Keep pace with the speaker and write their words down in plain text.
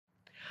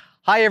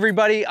Hi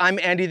everybody, I'm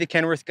Andy the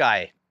Kenworth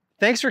Guy.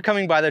 Thanks for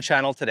coming by the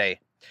channel today.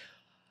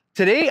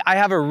 Today I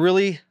have a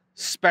really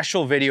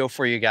special video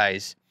for you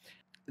guys.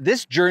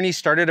 This journey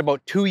started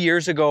about 2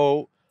 years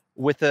ago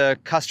with a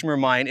customer of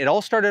mine. It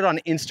all started on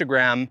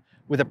Instagram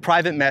with a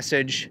private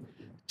message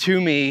to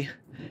me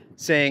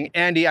saying,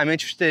 Andy, I'm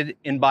interested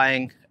in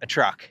buying a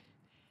truck.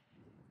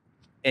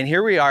 And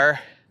here we are,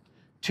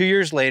 2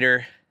 years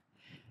later,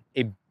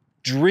 a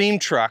dream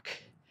truck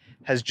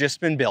has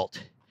just been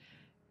built.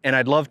 And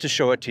I'd love to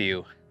show it to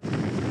you.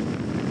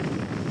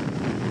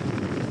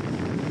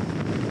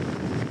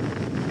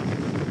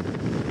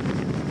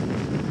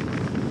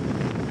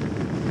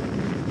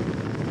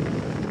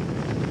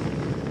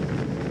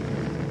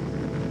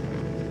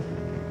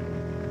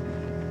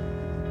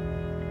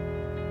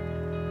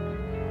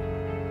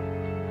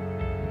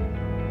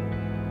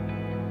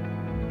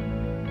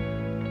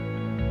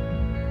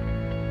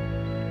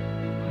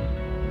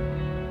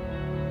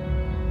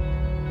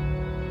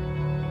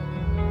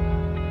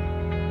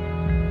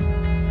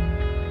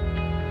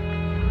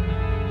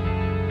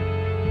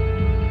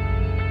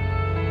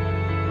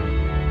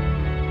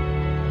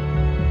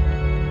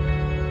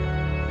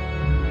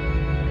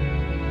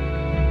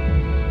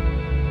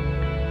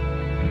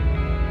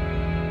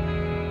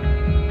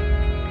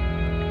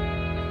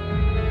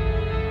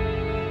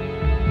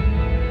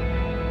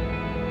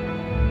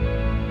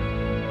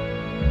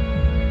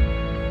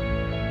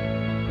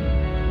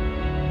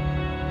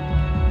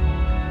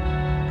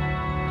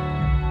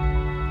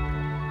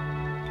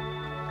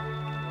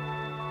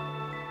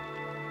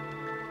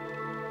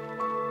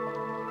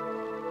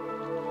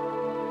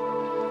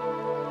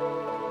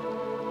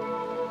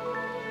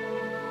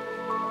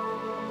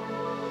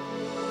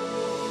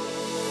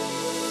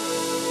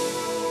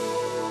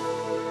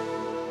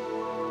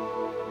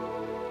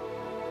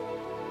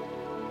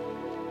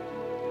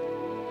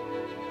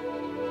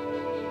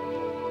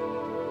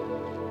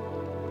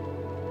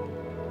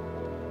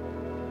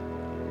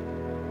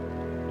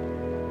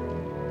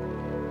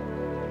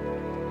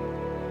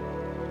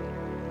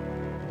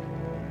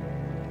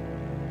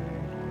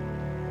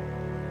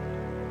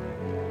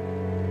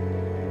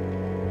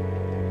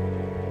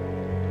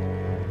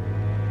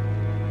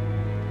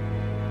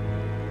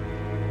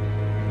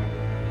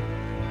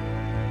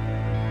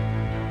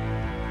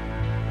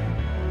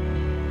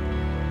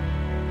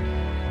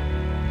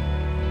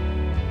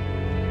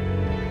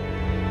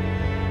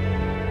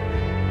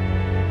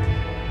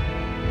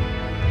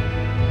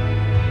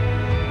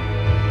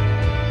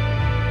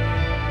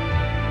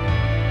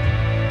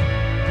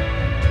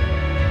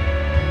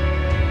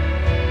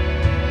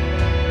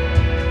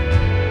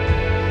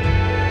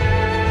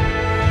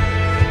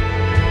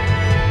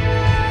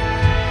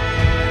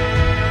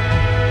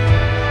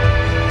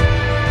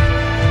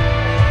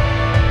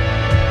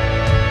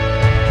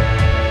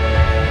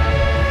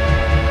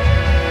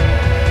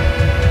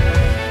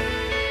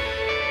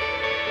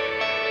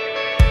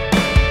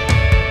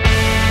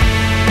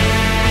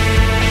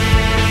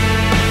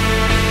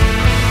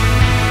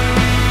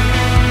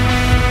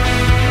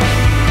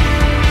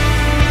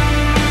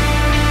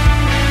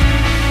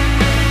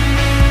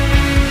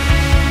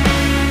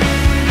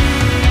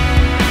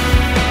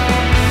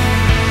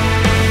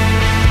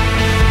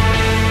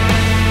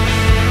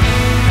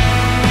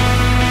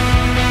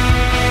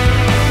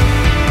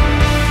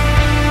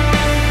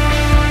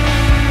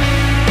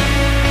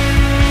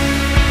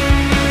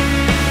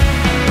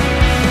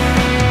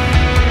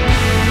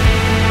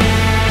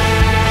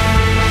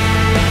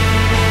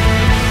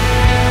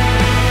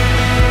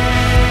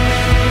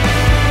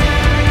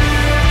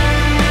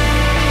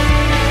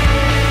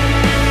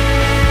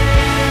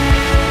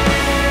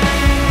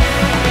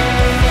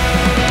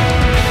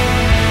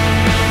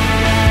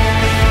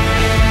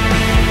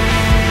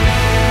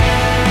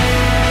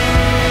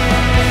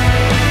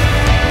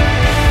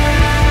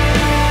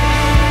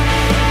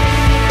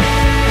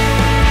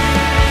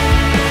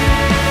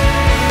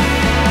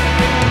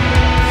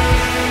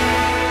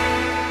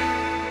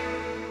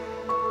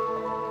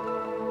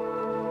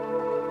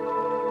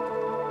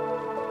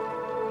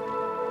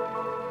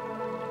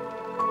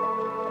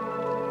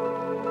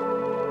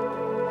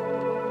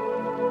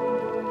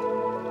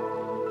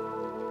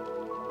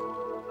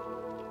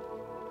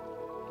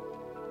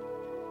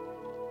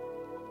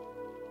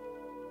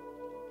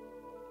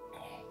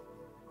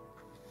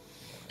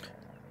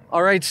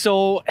 All right,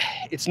 so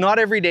it's not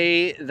every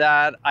day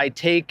that I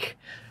take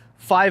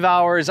 5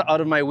 hours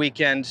out of my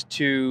weekend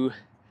to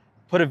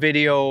put a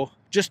video,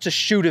 just to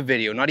shoot a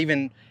video, not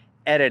even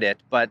edit it,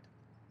 but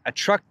a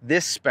truck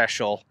this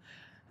special,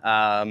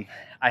 I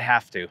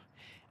have to.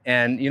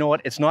 And you know what?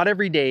 It's not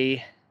every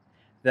day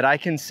that I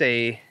can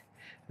say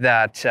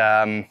that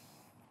I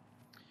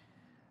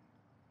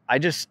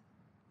just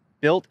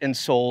built and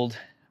sold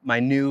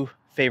my new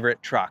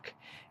favorite truck.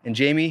 And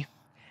Jamie,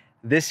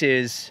 this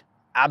is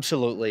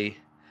absolutely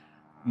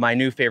my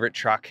new favorite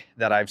truck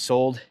that I've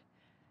sold.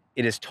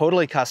 It is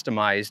totally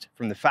customized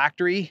from the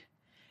factory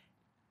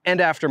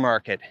and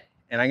aftermarket.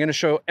 And I'm going to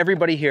show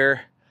everybody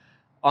here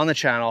on the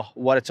channel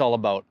what it's all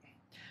about.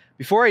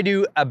 Before I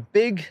do, a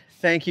big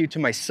thank you to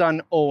my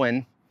son,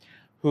 Owen,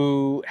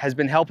 who has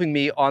been helping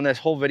me on this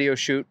whole video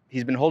shoot.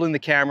 He's been holding the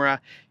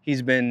camera.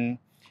 He's been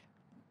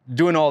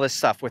doing all this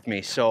stuff with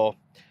me. So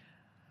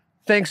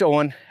thanks,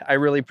 Owen. I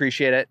really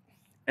appreciate it.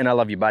 And I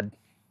love you, bud.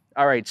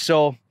 All right,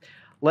 so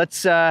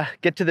let's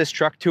get to this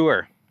truck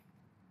tour.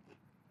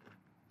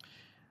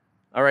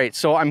 All right,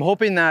 so I'm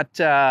hoping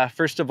that,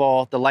 first of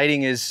all, the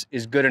lighting is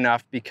good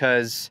enough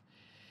because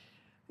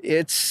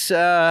it's,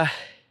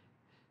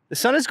 the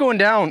sun is going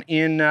down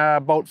in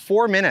about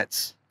 4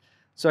 minutes.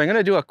 So I'm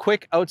gonna do a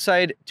quick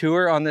outside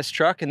tour on this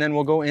truck and then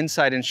we'll go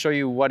inside and show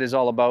you what is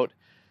all about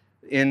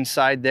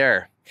inside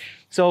there.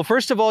 So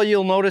first of all,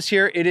 you'll notice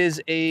here, it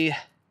is a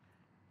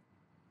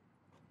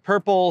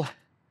purple,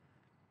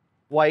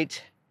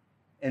 white,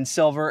 and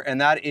silver, and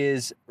that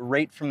is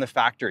right from the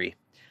factory.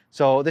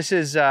 So this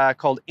is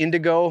called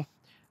Indigo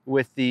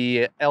with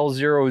the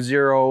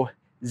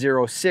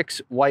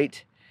L0006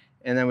 white,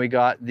 and then we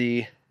got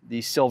the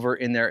silver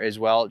in there as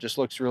well. It just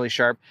looks really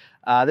sharp.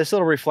 This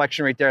little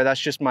reflection right there, that's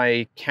just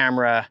my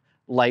camera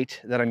light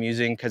that I'm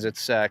using because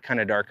it's kind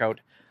of dark out.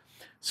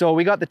 So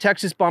we got the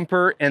Texas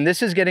bumper, and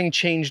this is getting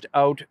changed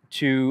out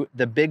to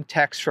the big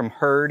Tex from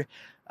Hurd.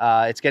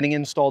 It's getting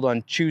installed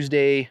on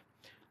Tuesday,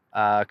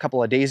 a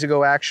couple of days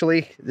ago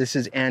actually. This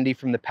is Andy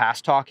from the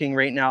Past Talking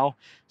right now.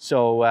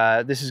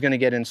 So this is gonna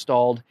get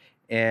installed,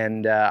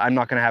 and I'm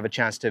not gonna have a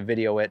chance to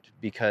video it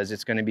because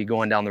it's gonna be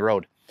going down the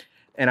road.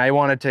 And I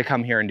wanted to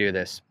come here and do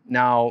this.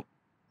 Now,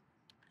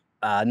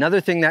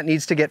 another thing that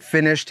needs to get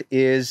finished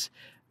is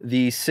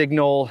the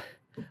signal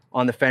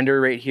on the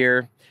fender right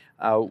here.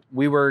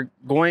 We were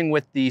going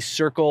with the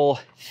circle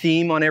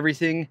theme on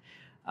everything.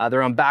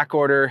 They're on back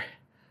order.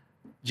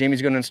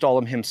 Jamie's going to install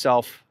them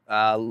himself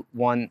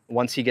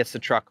once he gets the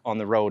truck on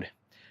the road,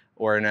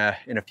 or in a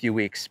few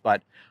weeks.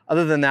 But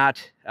other than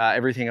that,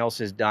 everything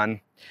else is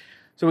done.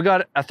 So we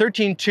got a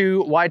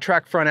 13.2 wide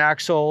track front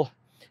axle.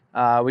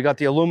 We got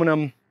the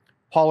aluminum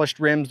polished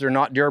rims. They're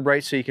not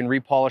Durabrite, so you can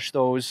repolish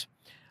those.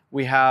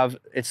 We have,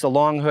 it's the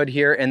long hood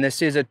here, and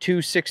this is a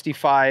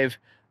 265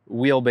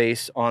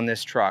 wheelbase on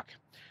this truck.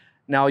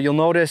 Now you'll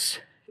notice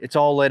it's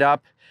all lit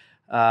up.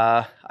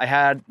 I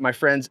had my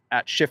friends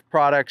at Shift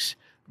Products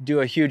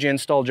do a huge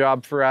install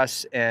job for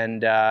us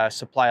and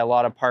supply a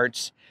lot of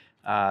parts.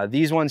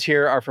 These ones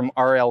here are from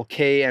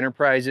RLK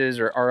Enterprises,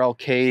 or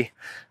RLK.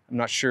 I'm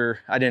not sure,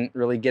 I didn't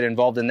really get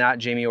involved in that.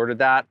 Jamie ordered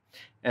that.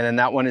 And then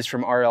that one is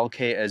from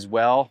RLK as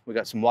well. We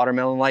got some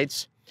watermelon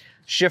lights.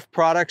 Shift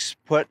Products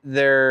put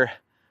their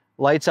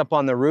lights up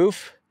on the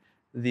roof,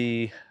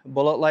 the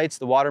bullet lights,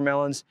 the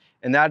watermelons,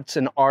 and that's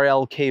an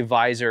RLK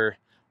visor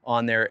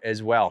on there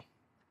as well.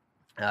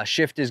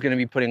 Shift is going to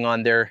be putting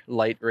on their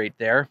light right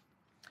there.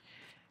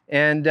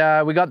 And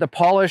we got the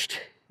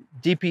polished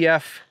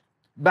DPF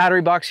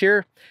battery box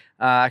here.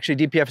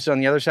 Actually, DPF is on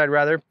the other side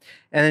rather.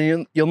 And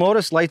then you'll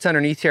notice lights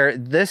underneath here.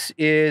 This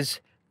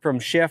is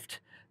from Shift.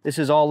 This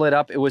is all lit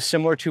up. It was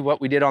similar to what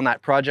we did on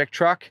that project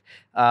truck.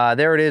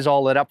 There it is,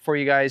 all lit up for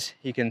you guys.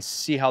 You can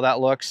see how that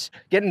looks.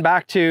 Getting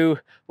back to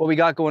what we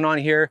got going on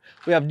here,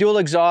 we have dual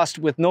exhaust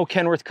with no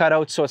Kenworth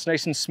cutouts, so it's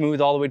nice and smooth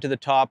all the way to the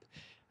top.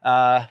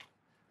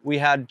 We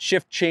had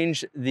Shift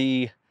change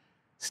the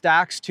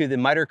stacks to the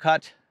miter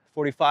cut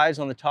 45s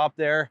on the top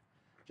there.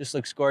 Just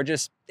looks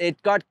gorgeous.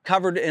 It got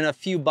covered in a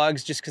few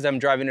bugs just because I'm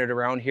driving it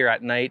around here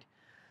at night.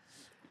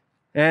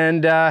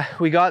 And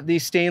we got the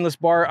stainless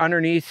bar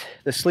underneath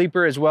the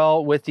sleeper as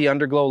well with the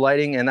underglow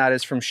lighting, and that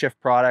is from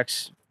Shift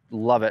Products.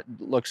 Love it,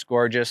 looks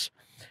gorgeous.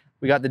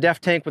 We got the def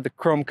tank with the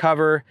chrome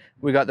cover.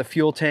 We got the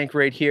fuel tank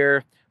right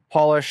here,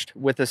 polished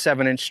with the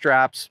 7-inch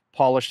straps,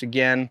 polished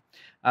again.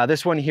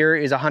 This one here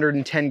is a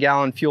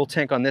 110-gallon fuel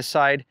tank on this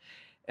side.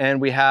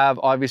 And we have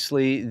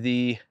obviously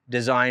the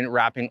design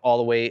wrapping all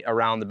the way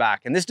around the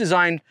back. And this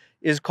design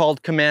is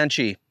called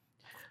Comanche.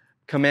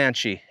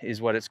 Comanche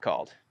is what it's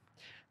called.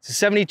 It's a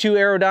 72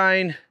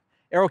 Aerodyne,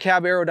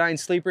 Aerocab Aerodyne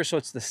sleeper, so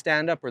it's the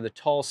stand-up or the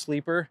tall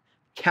sleeper.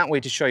 Can't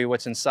wait to show you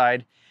what's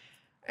inside.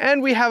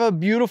 And we have a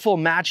beautiful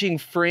matching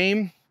frame.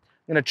 I'm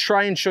gonna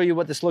try and show you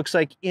what this looks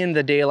like in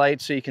the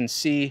daylight so you can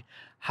see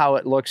how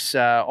it looks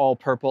all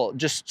purple. It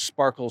just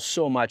sparkles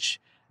so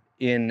much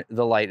in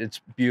the light.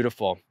 It's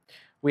beautiful.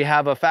 We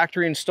have a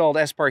factory installed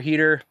S-bar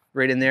heater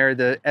right in there,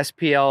 the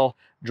SPL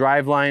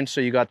driveline,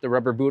 so you got the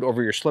rubber boot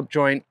over your slip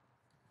joint.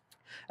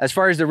 As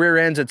far as the rear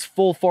ends, it's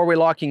full four-way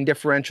locking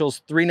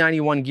differentials,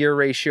 391 gear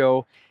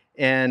ratio,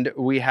 and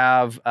we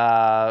have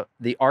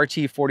the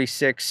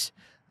RT46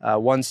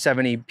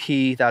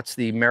 170P, that's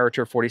the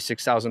Meritor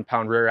 46,000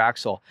 pound rear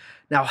axle.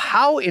 Now,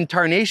 how in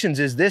tarnations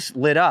is this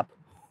lit up?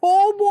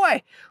 Oh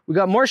boy, we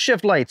got more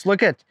Shift lights.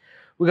 Look at,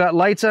 we got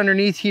lights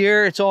underneath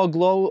here. It's all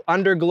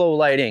underglow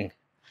lighting.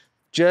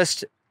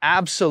 Just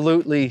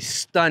absolutely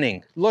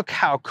stunning. Look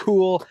how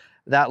cool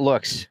that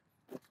looks.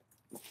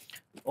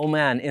 Oh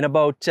man, in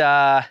about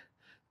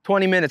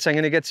 20 minutes, I'm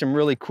gonna get some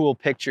really cool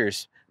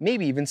pictures.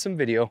 Maybe even some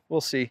video, we'll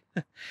see.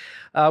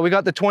 We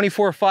got the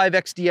 24.5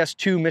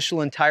 XDS2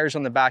 Michelin tires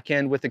on the back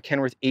end with the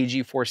Kenworth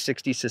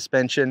AG460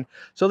 suspension.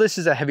 So this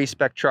is a heavy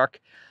spec truck.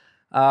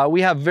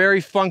 We have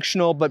very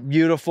functional but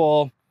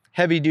beautiful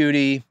heavy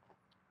duty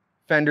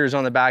fenders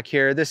on the back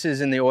here. This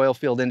is in the oil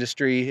field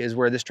industry is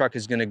where this truck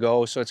is going to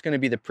go. So it's going to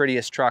be the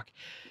prettiest truck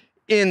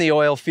in the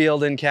oil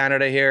field in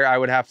Canada here, I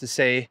would have to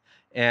say.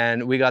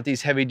 And we got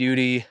these heavy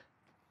duty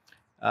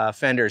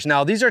fenders.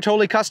 Now these are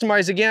totally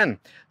customized again.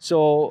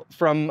 So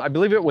from, I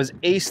believe it was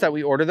Ace that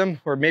we ordered them,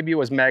 or maybe it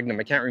was Magnum,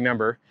 I can't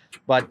remember.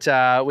 But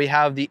we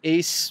have the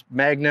Ace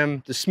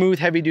Magnum, the smooth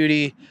heavy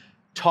duty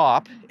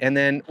top. And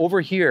then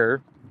over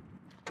here,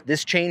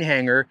 this chain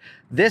hanger,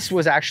 this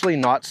was actually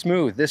not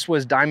smooth. This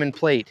was diamond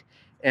plate.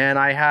 And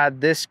I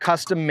had this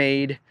custom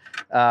made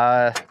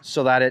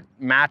so that it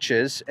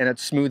matches and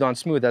it's smooth on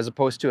smooth, as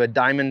opposed to a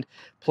diamond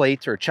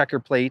plate or checker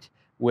plate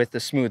with the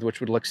smooth, which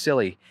would look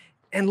silly.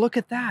 And look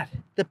at that.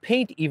 The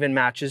paint even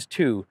matches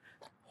too.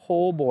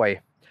 Oh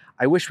boy.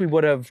 I wish we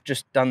would have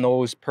just done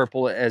those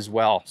purple as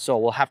well. So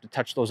we'll have to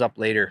touch those up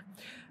later.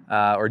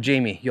 Or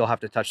Jamie, you'll have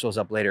to touch those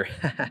up later.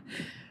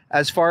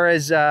 As far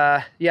as,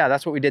 yeah,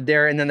 that's what we did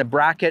there. And then the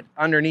bracket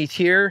underneath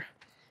here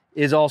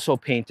is also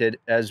painted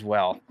as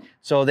well.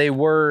 So they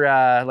were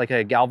like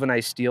a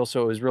galvanized steel,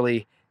 so it was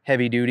really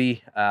heavy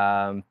duty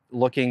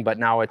looking, but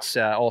now it's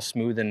all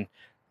smooth and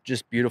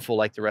just beautiful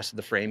like the rest of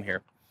the frame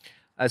here.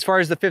 As far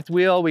as the fifth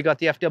wheel, we got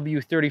the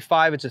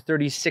FW35. It's a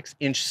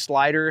 36-inch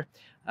slider,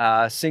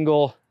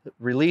 single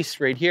release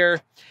right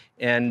here.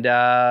 And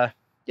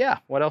yeah,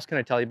 what else can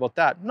I tell you about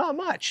that? Not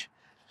much.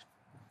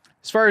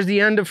 As far as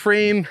the end of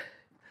frame,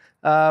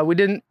 we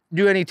didn't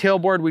do any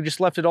tailboard. We just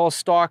left it all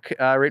stock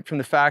right from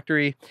the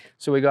factory.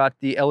 So we got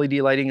the LED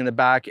lighting in the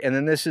back. And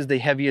then this is the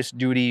heaviest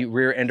duty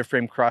rear end of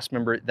frame cross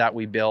member that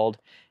we build.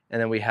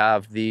 And then we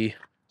have the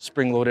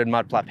spring-loaded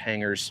mud flap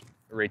hangers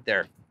right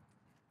there.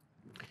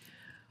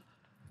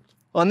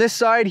 On this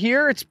side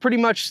here, it's pretty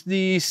much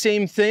the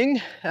same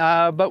thing,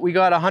 but we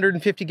got a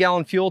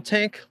 150-gallon fuel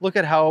tank. Look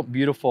at how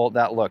beautiful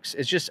that looks.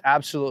 It's just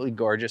absolutely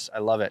gorgeous. I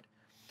love it.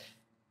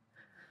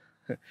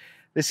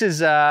 This is,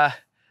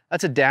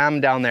 that's a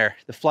dam down there,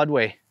 the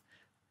floodway.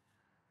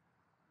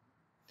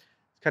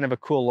 It's kind of a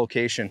cool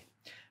location.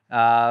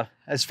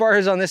 As far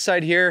as on this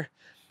side here,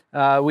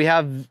 we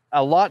have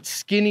a lot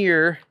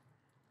skinnier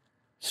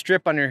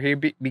strip under here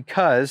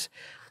because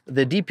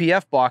the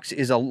DPF box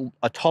is a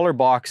taller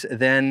box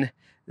than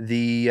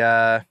the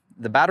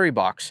battery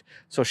box.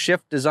 So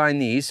Shift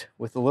designed these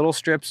with the little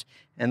strips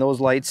and those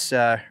lights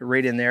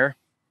right in there.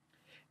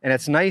 And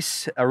it's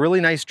nice, a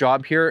really nice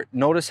job here.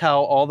 Notice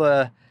how all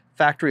the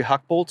factory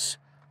huck bolts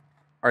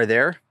are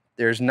there.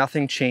 There's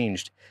nothing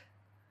changed.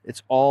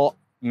 It's all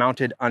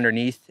mounted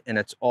underneath and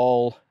it's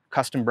all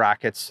custom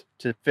brackets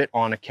to fit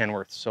on a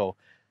Kenworth. So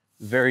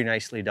very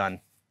nicely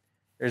done.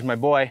 There's my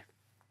boy.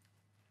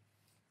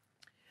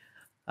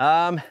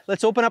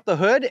 Let's open up the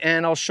hood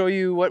and I'll show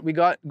you what we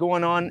got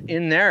going on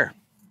in there.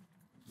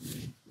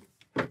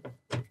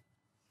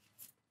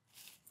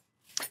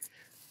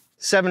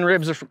 Seven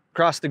ribs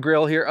across the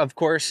grill here, of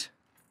course.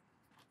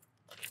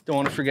 Don't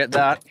want to forget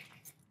that.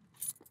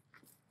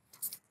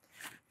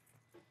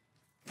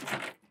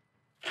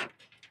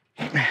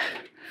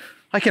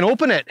 I can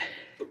open it.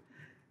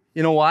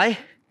 You know why?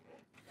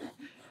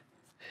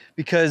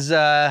 Because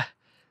I'm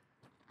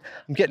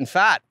getting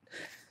fat.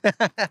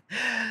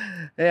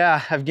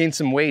 Yeah, I've gained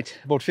some weight,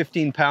 about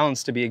 15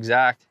 pounds to be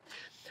exact.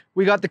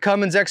 We got the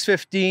Cummins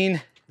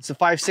X15. It's a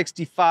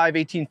 565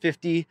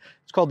 1850.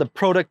 It's called the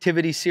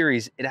Productivity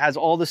Series. It has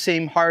all the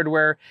same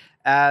hardware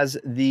as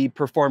the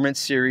Performance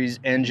Series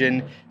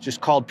engine,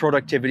 just called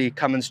Productivity.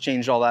 Cummins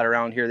changed all that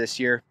around here this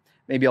year.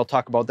 Maybe I'll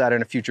talk about that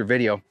in a future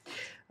video.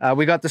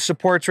 We got the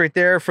supports right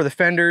there for the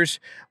fenders.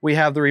 We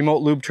have the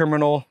remote lube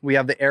terminal. We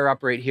have the air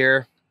up right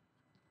here.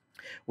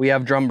 We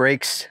have drum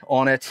brakes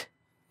on it.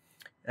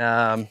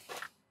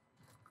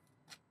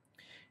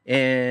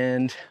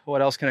 And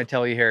what else can I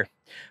tell you here?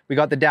 We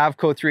got the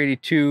Davco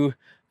 382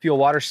 fuel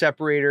water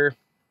separator.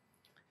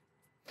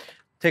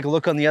 Take a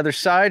look on the other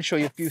side, show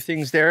you a few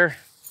things there.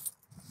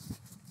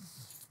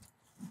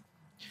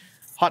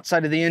 Hot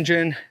side of the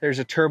engine, there's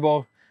a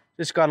turbo.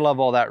 Just gotta love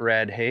all that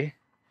red, hey?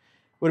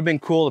 Would have been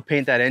cool to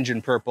paint that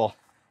engine purple,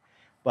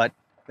 but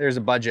there's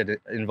a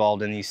budget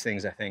involved in these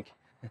things, I think.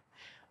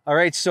 All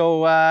right,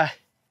 so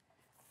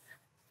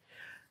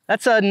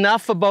that's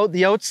enough about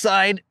the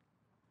outside.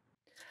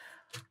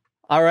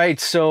 All right,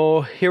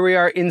 so here we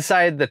are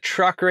inside the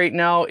truck right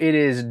now. It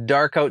is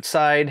dark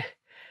outside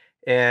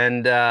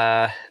and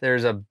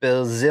there's a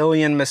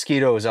bazillion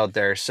mosquitoes out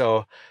there.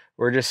 So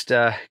we're just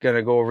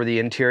gonna go over the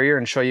interior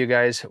and show you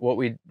guys what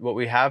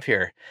we have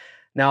here.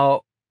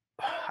 Now,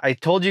 I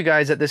told you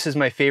guys that this is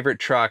my favorite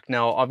truck.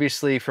 Now,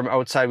 obviously from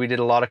outside, we did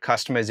a lot of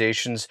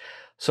customizations.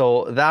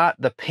 So that,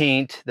 the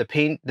paint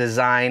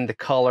design, the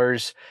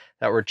colors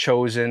that were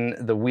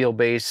chosen, the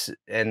wheelbase,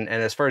 and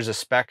as far as the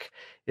spec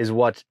is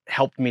what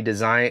helped me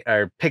design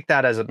or pick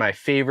that as my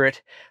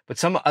favorite. But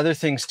some other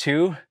things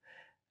too,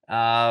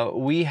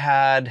 we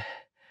had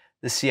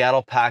the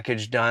Seattle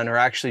package done, or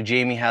actually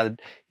Jamie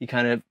he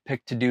kind of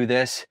picked to do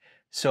this.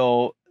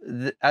 So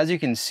as you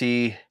can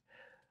see,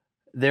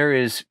 there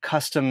is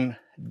custom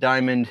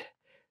diamond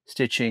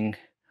stitching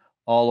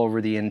all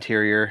over the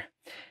interior.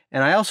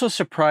 And I also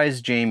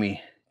surprised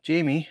Jamie.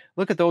 Jamie,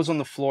 look at those on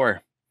the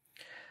floor.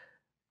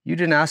 You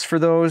didn't ask for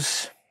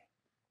those.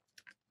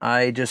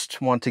 I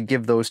just want to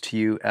give those to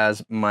you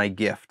as my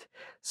gift.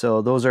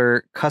 So those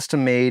are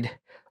custom made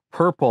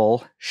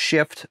purple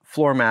shift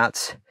floor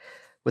mats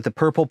with the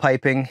purple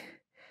piping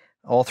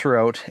all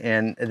throughout,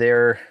 and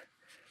they're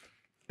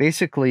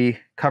basically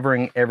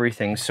covering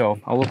everything. So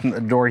I'll open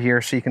the door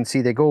here so you can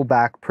see they go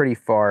back pretty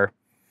far.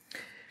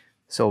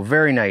 So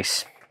very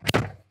nice.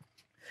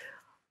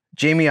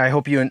 Jamie, I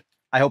hope you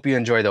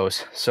enjoy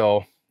those.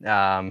 So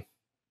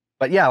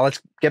but yeah,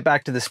 let's get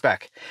back to the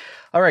spec.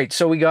 All right,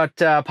 so we got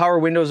power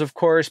windows, of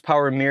course,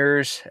 power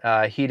mirrors,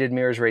 heated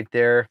mirrors right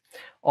there.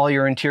 All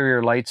your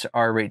interior lights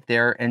are right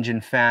there,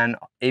 engine fan,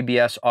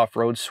 ABS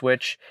off-road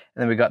switch,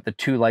 and then we got the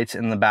two lights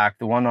in the back,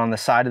 the one on the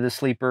side of the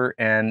sleeper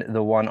and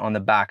the one on the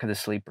back of the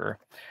sleeper.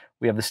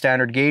 We have the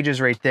standard gauges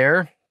right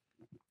there.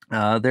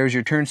 There's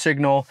your turn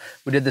signal.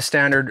 We did the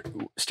standard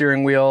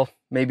steering wheel.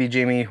 Maybe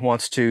Jamie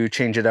wants to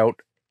change it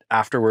out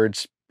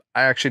afterwards.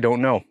 I actually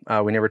don't know.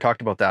 We never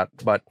talked about that,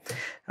 but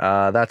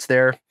that's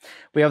there.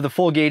 We have the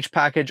full gauge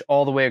package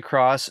all the way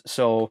across.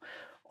 So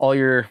all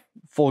your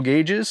full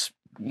gauges,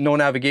 no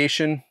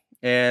navigation,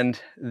 and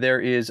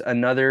there is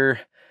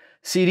another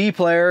CD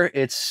player.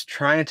 It's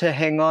trying to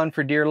hang on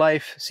for dear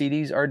life.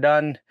 CDs are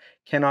done.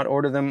 Cannot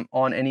order them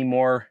on any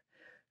more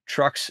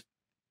trucks.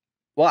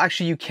 Well,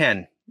 actually you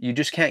can. You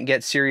just can't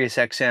get Sirius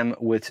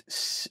XM with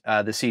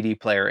the CD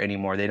player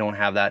anymore. They don't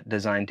have that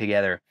designed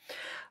together.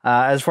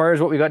 As far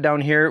as what we got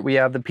down here, we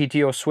have the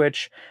PTO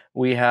switch,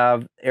 we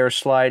have air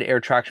slide,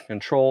 air traction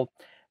control,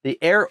 the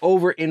air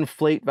over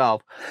inflate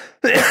valve.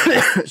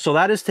 So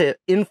that is to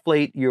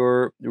inflate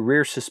your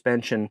rear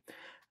suspension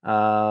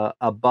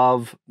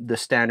above the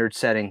standard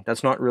setting.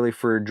 That's not really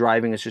for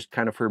driving, it's just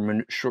kind of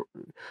for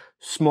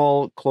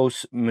small,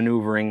 close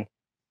maneuvering.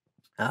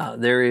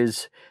 There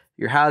is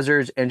your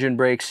hazards, engine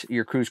brakes,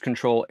 your cruise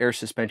control, air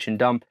suspension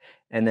dump,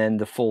 and then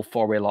the full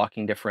four-way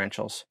locking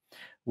differentials.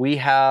 We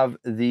have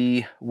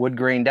the wood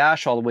grain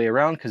dash all the way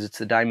around because it's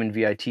the Diamond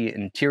VIT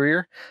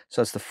interior. So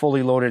that's the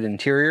fully loaded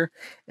interior.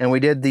 And we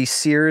did the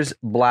Sears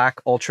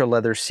black ultra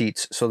leather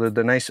seats. So they're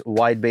the nice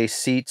wide base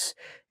seats.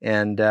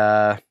 And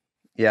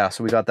yeah,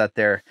 so we got that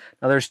there.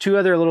 Now there's two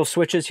other little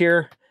switches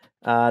here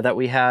that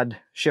we had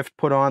shift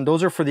put on.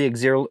 Those are for the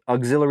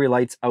auxiliary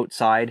lights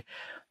outside.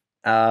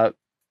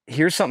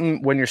 Here's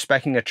something when you're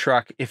speccing a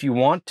truck. If you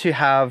want to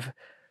have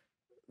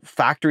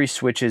factory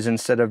switches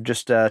instead of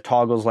just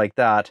toggles like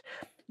that,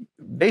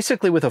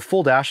 basically with a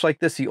full dash like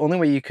this, the only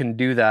way you can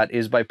do that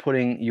is by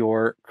putting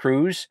your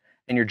cruise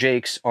and your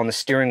jakes on the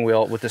steering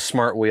wheel with the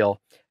smart wheel,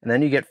 and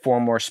then you get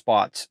 4 more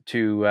spots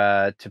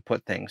to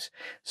put things.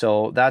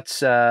 So that's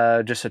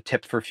just a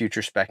tip for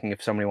future speccing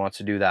if somebody wants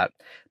to do that.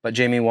 But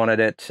Jamie wanted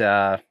it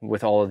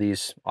with all of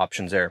these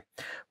options there.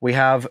 We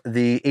have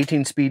the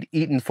 18-speed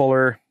Eaton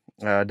Fuller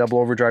double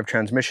overdrive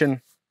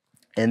transmission.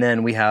 And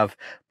then we have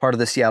part of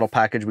the Seattle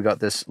package. We got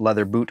this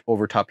leather boot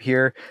over top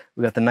here.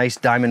 We got the nice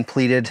diamond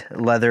pleated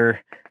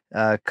leather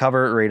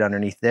cover right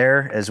underneath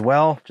there as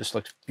well. Just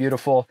looks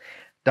beautiful.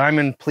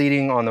 Diamond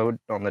pleating on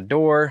the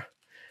door,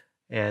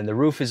 and the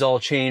roof is all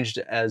changed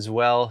as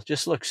well.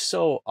 Just looks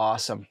so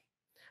awesome.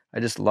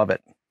 I just love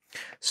it.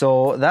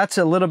 So that's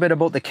a little bit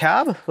about the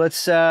cab.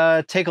 Let's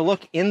take a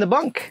look in the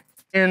bunk.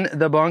 In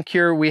the bunk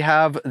here, we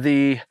have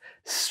the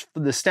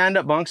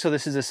stand-up bunk. So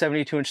this is a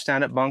 72-inch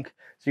stand-up bunk.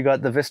 So you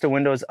got the Vista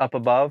windows up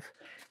above,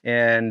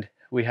 and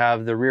we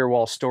have the rear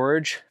wall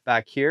storage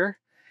back here.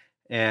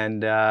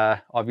 And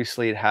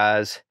obviously it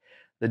has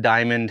the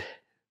diamond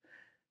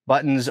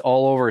buttons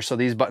all over. So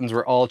these buttons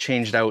were all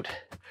changed out.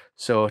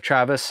 So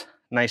Travis,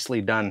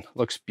 nicely done.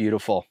 Looks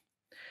beautiful.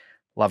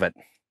 Love it.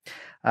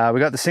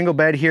 We got the single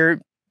bed here.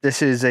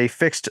 This is a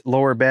fixed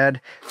lower bed.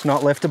 It's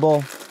not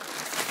liftable.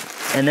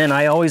 And then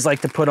I always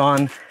like to put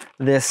on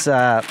this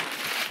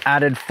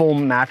added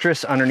foam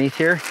mattress underneath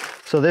here.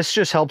 So this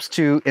just helps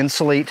to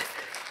insulate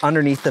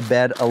underneath the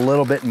bed a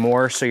little bit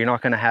more, so you're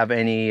not going to have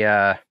any,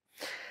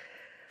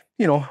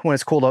 you know, when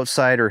it's cold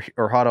outside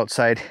or hot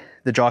outside,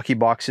 the jockey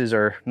boxes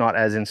are not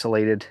as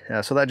insulated.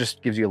 So that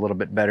just gives you a little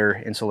bit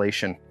better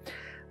insulation.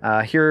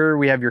 Here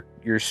we have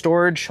your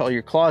storage, all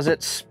your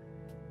closets.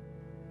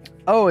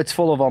 Oh, it's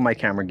full of all my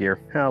camera gear.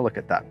 Oh, look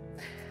at that.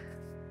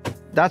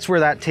 That's where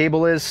that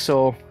table is.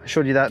 So I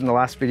showed you that in the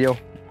last video,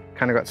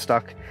 kind of got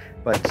stuck,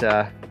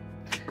 but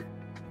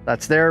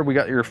that's there. We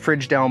got your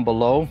fridge down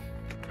below,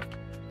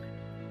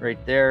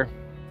 right there.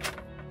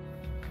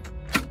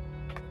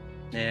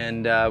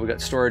 And we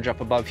got storage up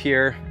above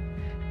here,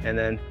 and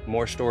then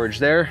more storage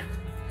there.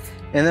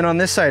 And then on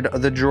this side,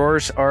 the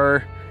drawers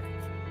are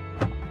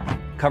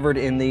covered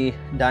in the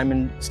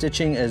diamond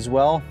stitching as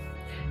well.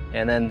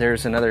 And then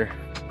there's another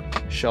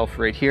shelf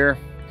right here.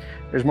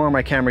 There's more of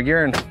my camera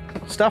gear and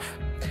stuff.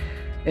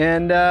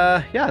 And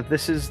yeah,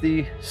 this is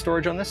the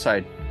storage on this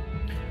side.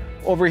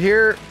 Over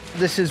here,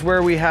 this is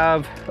where we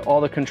have all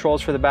the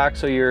controls for the back.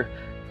 So your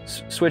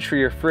switch for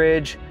your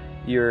fridge,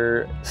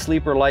 your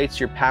sleeper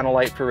lights, your panel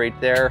light for right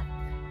there,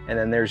 and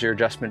then there's your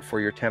adjustment for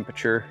your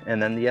temperature,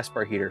 and then the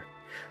S-bar heater.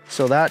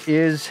 So that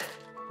is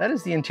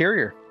the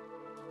interior.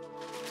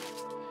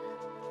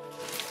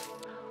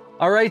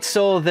 All right,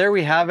 so there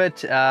we have it.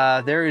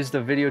 There is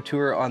the video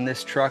tour on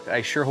this truck.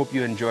 I sure hope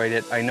you enjoyed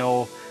it. I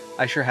know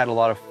I sure had a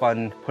lot of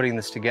fun putting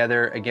this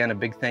together. Again, a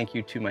big thank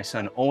you to my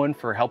son Owen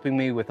for helping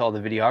me with all the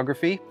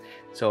videography.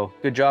 So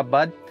good job,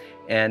 bud.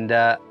 And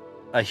a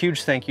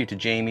huge thank you to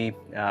Jamie.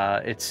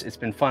 It's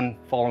been fun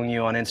following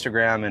you on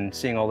Instagram and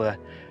seeing all the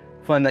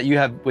fun that you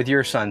have with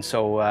your son.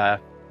 So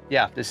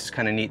yeah, this is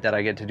kind of neat that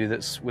I get to do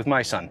this with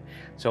my son.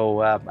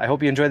 So I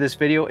hope you enjoyed this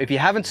video. If you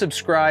haven't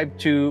subscribed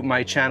to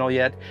my channel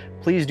yet,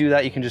 please do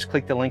that. You can just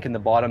click the link in the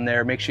bottom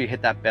there. Make sure you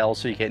hit that bell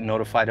so you get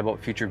notified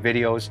about future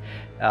videos.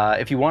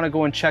 If you want to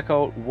go and check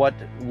out what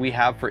we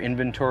have for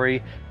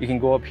inventory, you can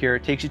go up here.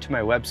 It takes you to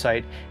my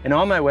website. And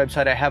on my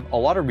website, I have a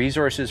lot of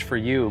resources for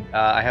you.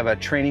 I have a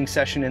training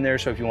session in there.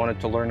 So if you wanted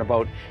to learn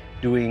about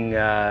doing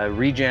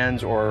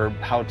regens or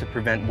how to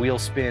prevent wheel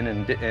spin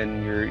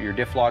and your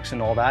diff locks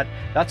and all that,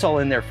 that's all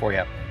in there for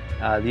you.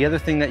 The other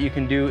thing that you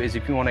can do is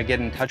if you want to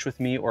get in touch with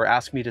me or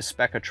ask me to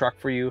spec a truck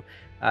for you,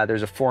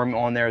 there's a form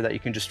on there that you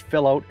can just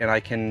fill out, and I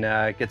can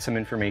get some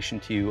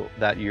information to you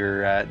that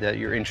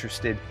you're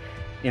interested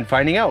in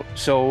finding out.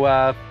 So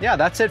yeah,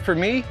 that's it for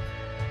me.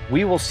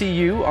 We will see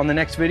you on the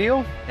next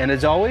video, and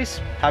as always,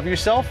 have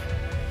yourself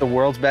the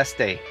world's best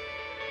day.